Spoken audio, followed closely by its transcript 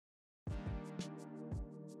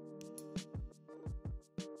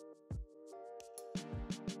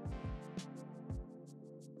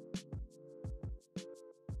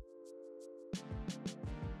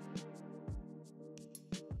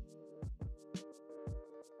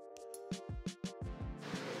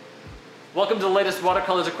Welcome to the latest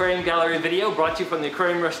Watercolors Aquarium Gallery video brought to you from the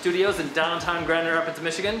Aquarium Rush Studios in downtown Grand Rapids,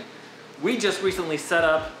 Michigan. We just recently set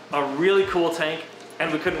up a really cool tank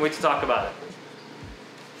and we couldn't wait to talk about it.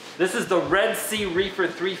 This is the Red Sea Reefer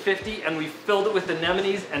 350 and we filled it with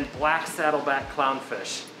anemones and black saddleback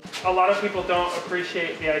clownfish. A lot of people don't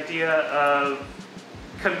appreciate the idea of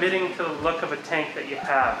committing to the look of a tank that you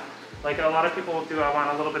have. Like a lot of people will do, I want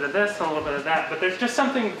a little bit of this and a little bit of that, but there's just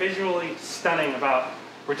something visually stunning about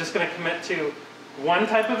we're just going to commit to one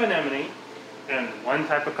type of anemone and one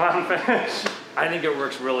type of clownfish. I think it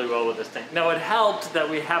works really well with this tank. Now it helped that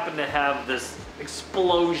we happen to have this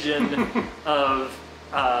explosion of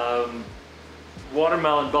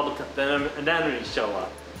watermelon bubble tip anemones show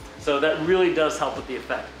up. So that really does help with the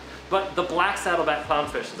effect. But the black saddleback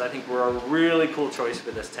clownfishes I think were a really cool choice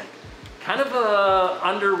for this tank. Kind of a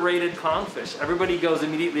underrated clownfish. Everybody goes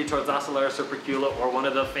immediately towards Ocellaris or Percula or one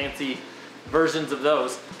of the fancy versions of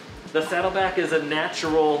those. The saddleback is a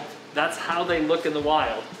natural, that's how they look in the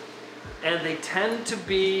wild. And they tend to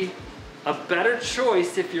be a better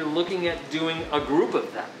choice if you're looking at doing a group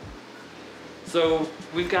of them. So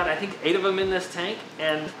we've got, I think, 8 of them in this tank,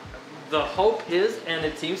 and the hope is, and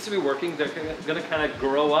it seems to be working, they're gonna kind of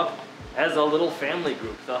grow up as a little family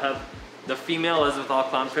group. They'll have, the female, as with all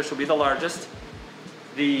clownfish, will be the largest.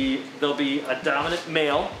 There'll be a dominant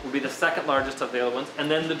male, will be the second largest of the other ones,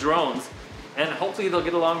 and then the drones. And hopefully they'll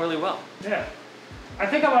get along really well. Yeah. I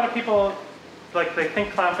think a lot of people, like, they think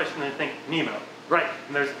clownfish and they think Nemo. Right.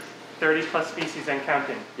 And there's 30 plus species and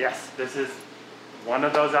counting. Yes. This is one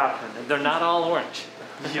of those options. And they're not all orange.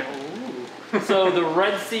 Yeah. So the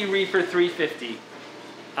Red Sea Reefer 350,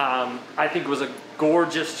 I think was a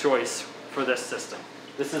gorgeous choice for this system.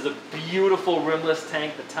 This is a beautiful rimless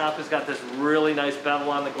tank. The top has got this really nice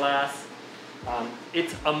bevel on the glass.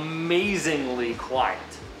 It's amazingly quiet.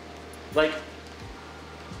 Like,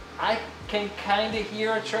 I can kind of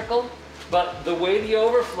hear a trickle, but the way the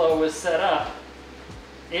overflow is set up,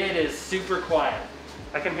 it is super quiet.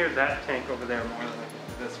 I can hear that tank over there more than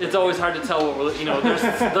this one. It's always hard to tell what we're, you know, there's,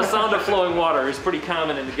 the sound of flowing water is pretty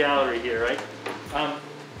common in the gallery here, right?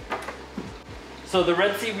 So the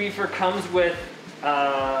Red Sea Reefer comes with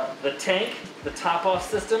the tank, the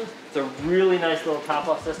top-off system. It's a really nice little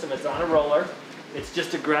top-off system. It's on a roller. It's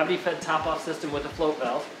just a gravity-fed top-off system with a float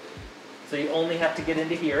valve. So you only have to get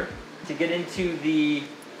into here. To get into the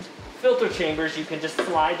filter chambers, you can just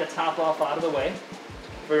slide the top off out of the way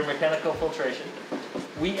for your mechanical filtration.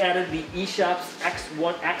 We added the eShop's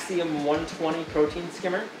Axiom 120 protein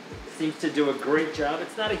skimmer. Seems to do a great job.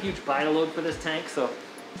 It's not a huge bioload for this tank, so it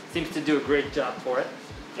seems to do a great job for it.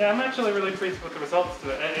 Yeah, I'm actually really pleased with the results to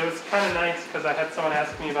it. It was kind of nice because I had someone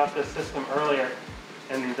ask me about this system earlier,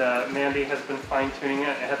 and Mandy has been fine-tuning it.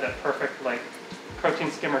 It had that perfect, like,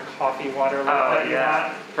 protein skimmer coffee water look that you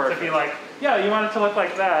want. Perfect. To be like, yeah, you want it to look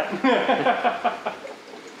like that.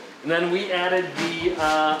 And then we added the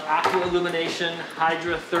Aqua Illumination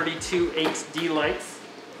Hydra 32 HD lights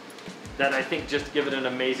that I think just give it an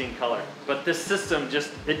amazing color. But this system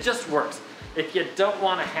it just works. If you don't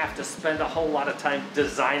want to have to spend a whole lot of time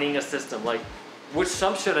designing a system, like which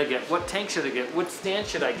sump should I get, what tank should I get, what stand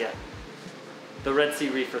should I get, the Red Sea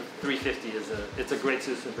Reefer 350 it's a great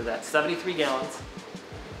system for that. 73 gallons.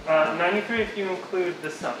 93 if you include the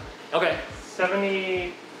sump. Okay.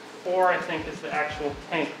 74 I think is the actual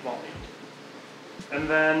tank volume. And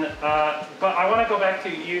then, but I want to go back to,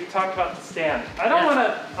 you talked about the stand. I don't want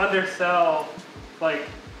to undersell, like,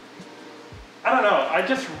 I don't know, I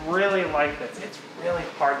just really like this. It's really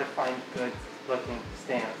hard to find good looking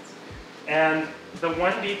stands. And the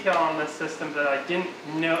one detail on this system that I didn't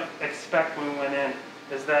expect when we went in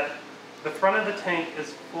is that the front of the tank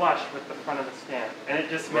is flush with the front of the stand. And it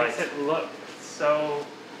just makes it look so,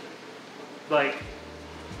 like,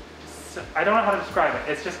 I don't know how to describe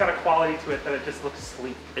it. It's just got a quality to it that it just looks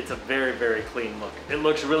sleek. It's a very, very clean look. It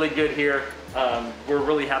looks really good here. We're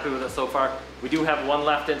really happy with it so far. We do have one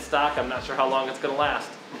left in stock. I'm not sure how long it's going to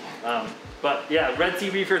last. But yeah, Red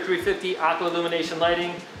Sea Reefer 350, Aqua Illumination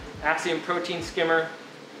lighting, Axiom protein skimmer,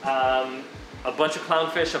 a bunch of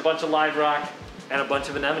clownfish, a bunch of live rock, and a bunch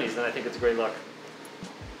of anemones, and I think it's a great look.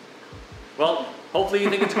 Well, hopefully you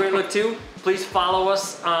think it's a great look too. Please follow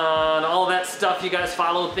us on all that stuff you guys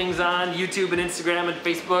follow things on, YouTube and Instagram and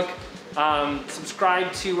Facebook.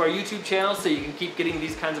 Subscribe to our YouTube channel so you can keep getting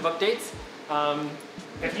these kinds of updates.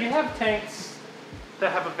 If you have tanks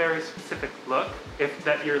that have a very specific look,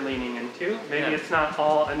 that you're leaning into, maybe it's not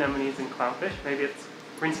all anemones and clownfish, maybe it's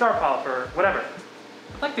green star polyp or whatever.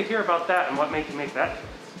 I'd like to hear about that and what made you make that choice.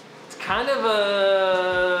 It's kind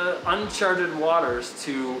of uncharted waters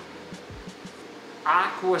to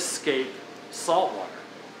aquascape saltwater.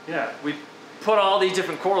 Yeah. We put all these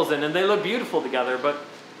different corals in and they look beautiful together, but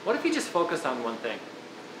what if you just focus on one thing?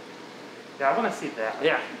 Yeah, I want to see that.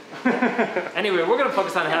 Yeah. Anyway, we're going to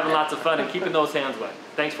focus on having lots of fun and keeping those hands wet.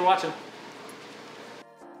 Thanks for watching.